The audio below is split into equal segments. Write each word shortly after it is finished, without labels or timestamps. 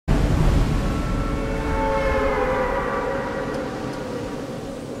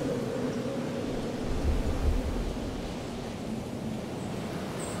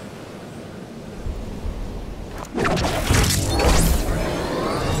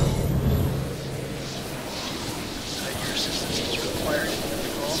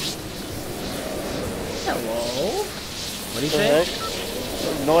What'd he say? I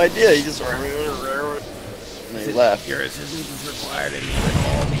have no idea. He just. And he left. Your assistance is required in the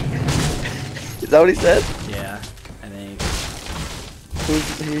call. Is that what he said? Yeah, I think.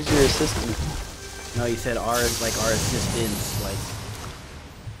 Who's your assistant? No, he said our assistants, like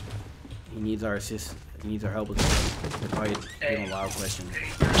he needs our he needs our help with something. They're probably giving a wild question.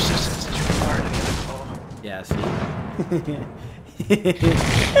 Your assistance is required in the call. Yeah, see.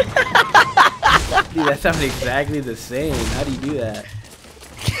 Dude, that sounded exactly the same. How do you do that?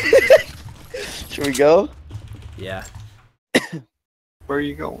 Should we go? Yeah. Where are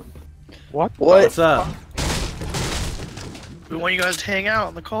you going? What? What's up? We want you guys to hang out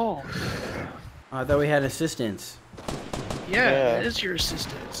on the call. Oh, I thought we had assistants. Yeah, it is your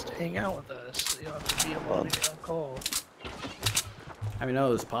assistants to hang out with us. You don't have to be alone to get on call. I mean, no,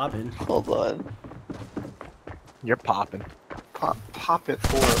 it was popping. Hold on. You're popping. Pop it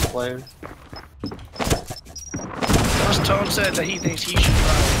for it, player. Tone said that he thinks he should ride.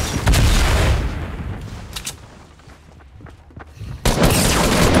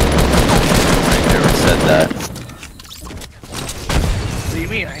 I never said that. What do you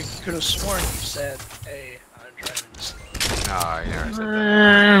mean? I could have sworn you said, hey, I'm driving this slow. No, you never said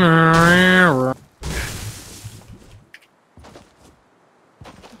that.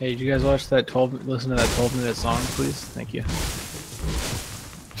 Hey, did you guys watch that listen to that 12-minute song, please? Thank you.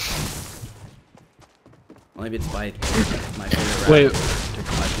 Only if it's by my favorite rapper.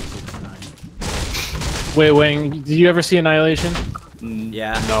 Wait, Wayne, did you ever see Annihilation?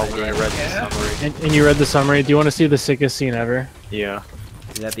 Yeah. No, but I read the summary. And you read the summary. Do you want to see the sickest scene ever? Yeah.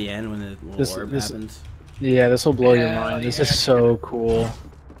 Is that the end when the little orb happens? Yeah, this will blow your mind. This is so cool.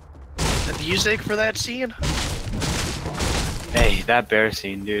 The music for that scene? Hey, that bear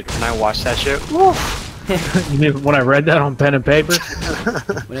scene, dude. When I watched that shit, woof. You mean when I read that on pen and paper?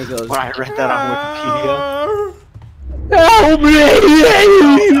 When it goes. When I read that on Wikipedia. Help me!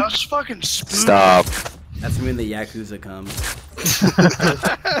 That was fucking spooky. Stop. That's when the Yakuza comes.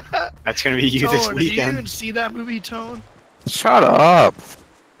 That's gonna be you this Tone, did you weekend. even see that movie, Tone? Shut up.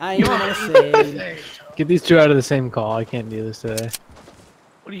 I ain't gonna say. Hey, Tone. Get these two out of the same call. I can't do this today.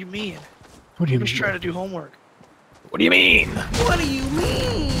 What do you mean? What do you I'm just mean? trying to do homework. What do you mean? What do you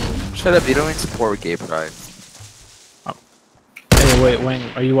mean? Shut up. You don't even support gay pride. Hey, wait,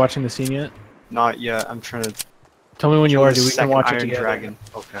 Wayne, are you watching the scene yet? Not yet. I'm trying to. Tell me when you are, dude. We can Second watch it Iron together. Dragon.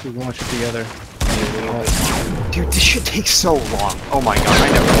 Okay. We can watch it together. Dude, this shit takes so long. Oh my god, I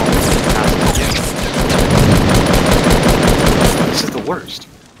never know. This is the worst.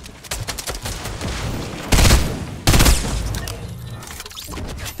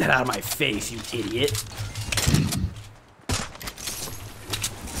 Get that out of my face, you idiot.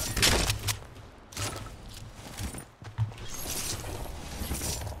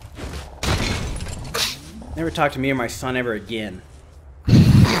 Never talk to me or my son ever again.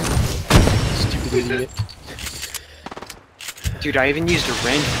 Stupid idiot. Dude, I even used a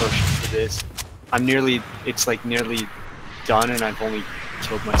range potion for this. It's like nearly done and I've only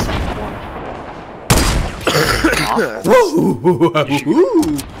killed myself once.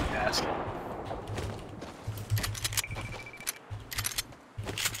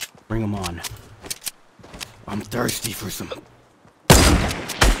 Bring him on. I'm thirsty for some.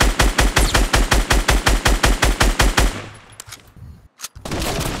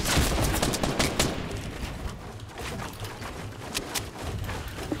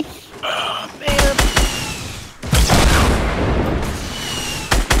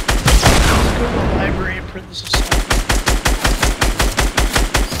 Library and print this aside.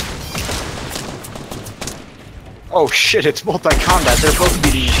 Oh shit, it's multi-combat. They're both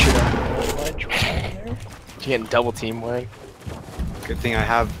beating the shit out of me. You getting double team, Wayne? Good thing I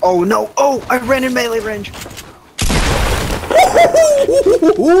have. Oh no! Oh! I ran in melee range!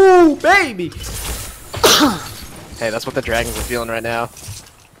 Ooh, baby! Hey, that's what the dragons are feeling right now.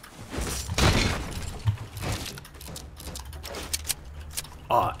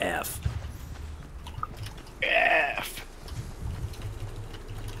 Aw, F. F.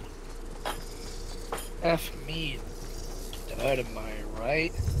 F me. That am I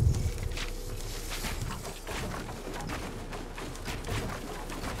right?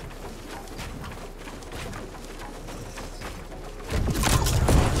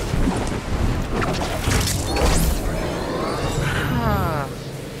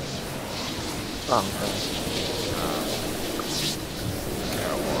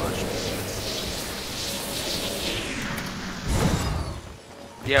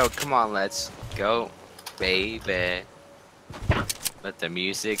 Yo, come on, let's go, baby. Let the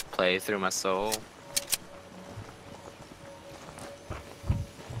music play through my soul.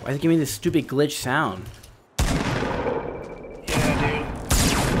 Why they give me this stupid glitch sound?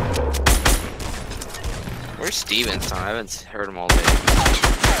 Where's Steven's song? I haven't heard him all day.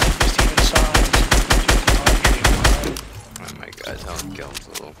 Steven's song. Oh my god, don't kill him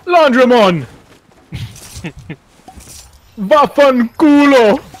so. Laundromon!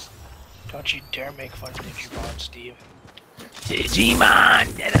 Vaffanculo! Don't you dare make fun of Digimon, Steve.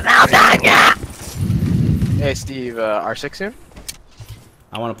 Digimon, get it out on ya! Hey Steve, R6 here?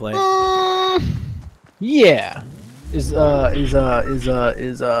 I want to play. Yeah. Is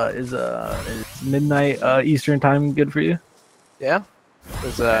midnight Eastern time good for you? Yeah?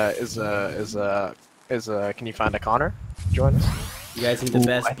 Can you find a Connor? Join us? You guys need the Ooh, I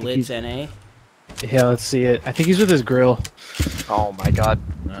best think Blitz he's- NA? Yeah, let's see it. I think he's with his grill. Oh my god.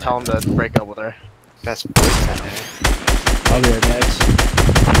 Tell him to break up with her. Best blitz in there. I'll be right back.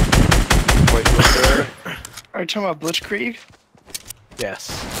 Wait, what's there? Are you talking about Blitzkrieg? Yes.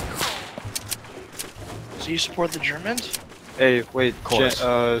 So you support the Germans? Hey, wait, course.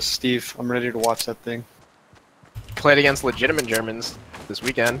 Steve, I'm ready to watch that thing. Played against legitimate Germans this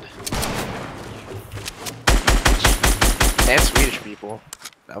weekend. And Swedish people.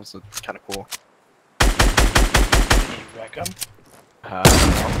 That was kind of cool. Did you wreck them?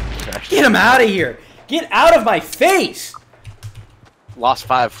 Get him out of here! Get out of my face! Lost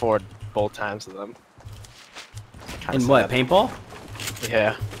 5-4 both times to them. Kinda In what, sad. paintball?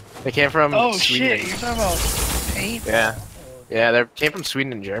 Yeah. They came from Oh Sweden. shit, you're talking about paint? Yeah. Yeah, they came from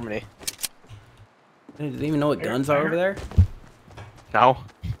Sweden and Germany. Do they even know what guns are over there? No.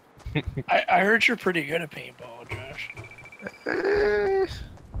 I heard you're pretty good at paintball, Josh. I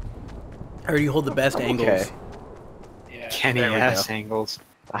heard you hold the best angles. Okay. Yeah. Kenny There we ass go. angles.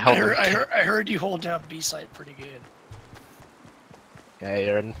 I I held heard you hold down B-side pretty good. Yeah,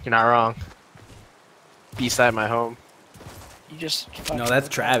 you're not wrong. B-side my home. You just No, fucking that's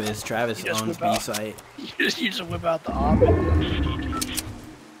whip Travis. Travis You just owns whip out. B-Site. You just whip out the op and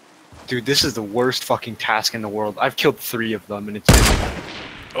Dude, this is the worst fucking task in the world. I've killed 3 of them, and it's been like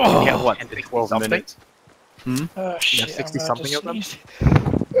Oh, you got what? 10 to 60 12 something? minutes. oh shit. 60 I'm something about to of them? sneeze.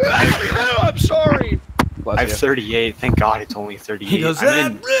 I'm sorry. Bless I have you. 38. Thank God it's only 38. He goes,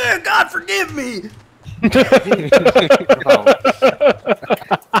 I'm in- God forgive me! Oh,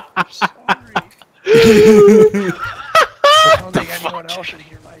 Sorry. I don't think anyone else should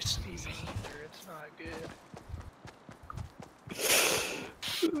hear my sneezing either. It's not good.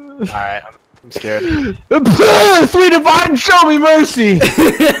 Alright, I'm scared. Sweet divine, show me mercy!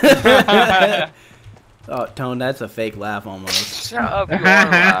 Oh, Tone, that's a fake laugh almost. Shut up, you are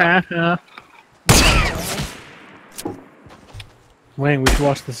loud. Wayne, we should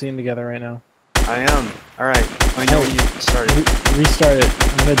watch the scene together right now. I am. Alright, I know when you started. Restart it.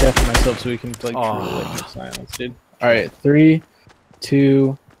 I'm gonna deafen myself so we can like Oh. truly like silence, dude. All right, 3,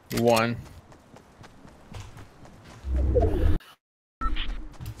 2, 1.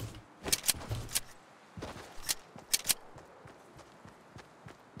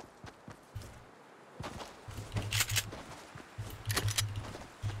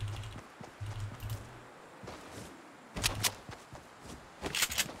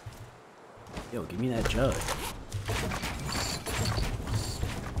 Yo, give me that jug.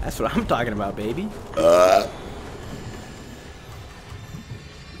 That's what I'm talking about, baby.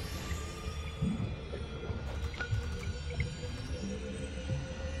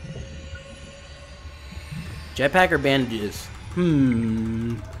 Jetpack or bandages?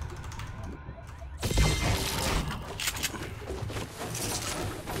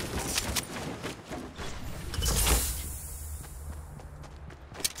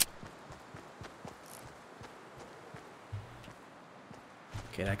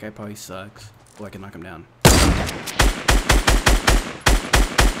 Okay, that guy probably sucks. Oh, I can knock him down.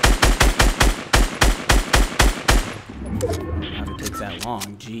 How if it takes that long,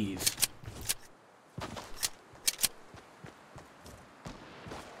 jeez.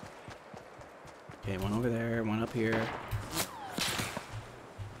 Okay, one over there, one up here.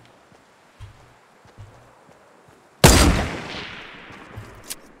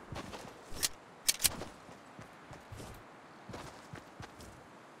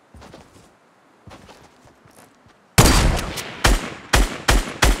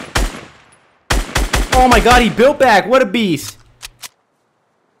 Oh my god, he built back! What a beast!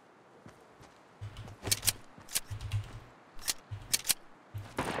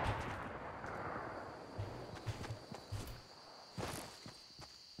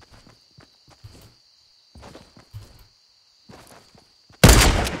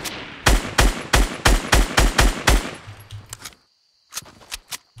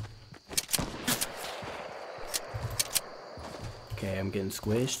 Okay, I'm getting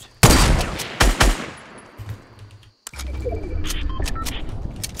squished.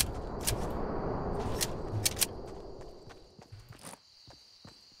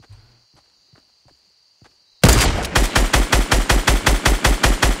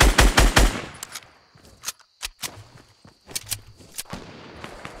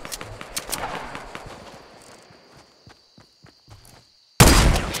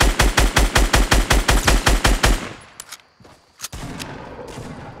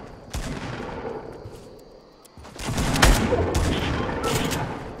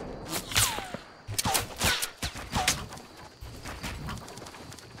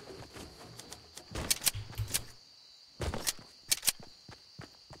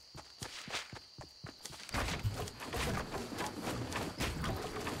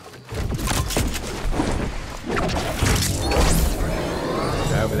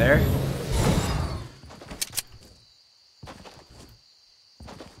 Right over there.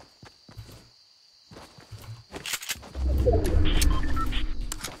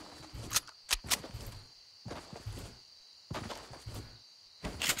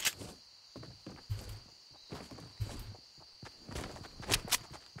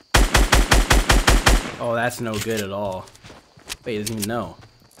 Oh, that's no good at all. Wait, he doesn't even know.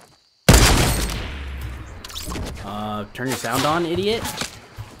 Turn your sound on, idiot.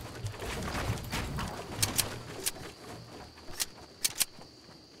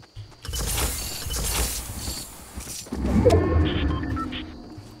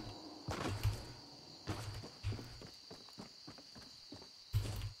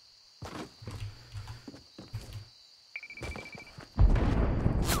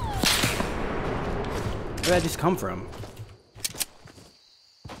 Where did that just come from?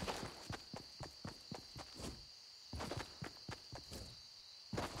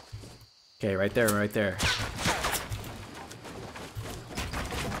 Okay, right there, right there.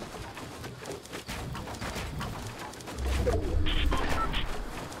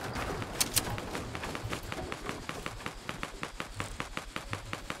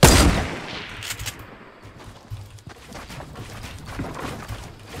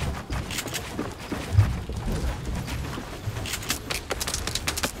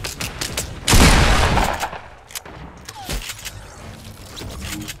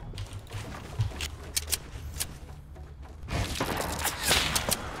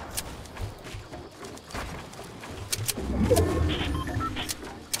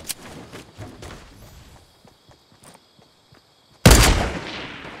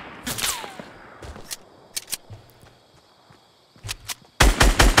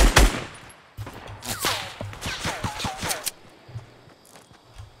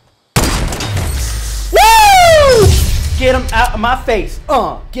 Get him out of my face.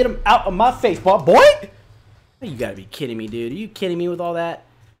 Get him out of my face, boy. You gotta be kidding me, dude. Are you kidding me with all that?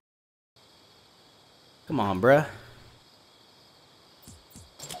 Come on, bruh.